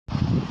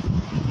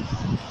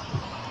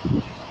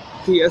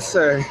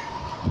PSA.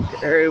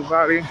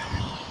 Everybody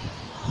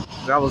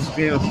that was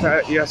being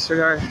fat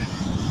yesterday,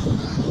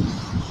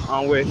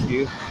 I'm with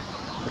you.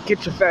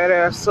 Get your fat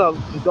ass up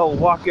and go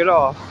walk it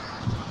off.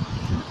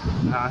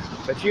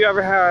 But you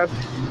ever have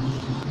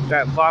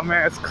that bomb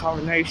ass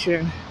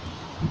combination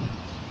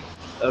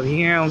of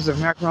yams and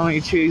macaroni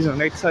and cheese and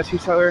they touch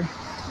each other?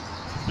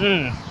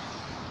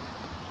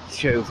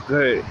 Shit was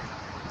good.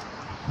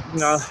 You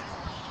know,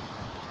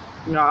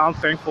 I'm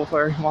thankful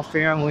for my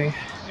family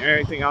and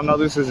everything. I know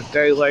this is a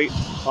day late,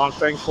 but I'm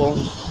thankful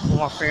for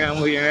my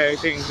family and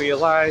everything to be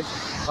alive.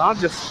 But I'm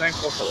just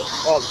thankful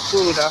for all the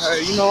food I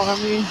had, you know what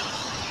I mean?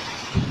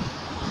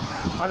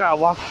 I gotta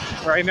walk,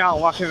 right now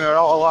I'm walking it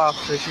all off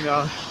because,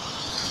 I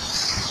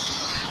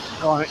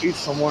want to eat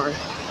somewhere.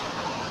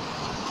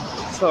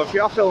 So if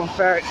y'all feeling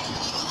fat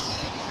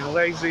and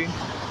lazy,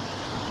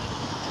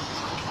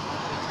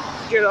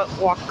 get up,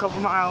 walk a couple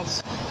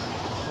miles,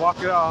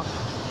 walk it off,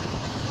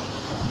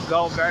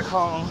 go back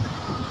home,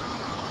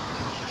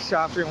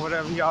 shopping,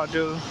 whatever y'all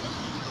do.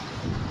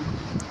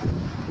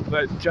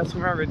 But just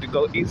remember to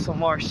go eat some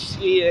more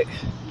shit.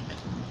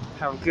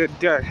 Have a good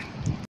day.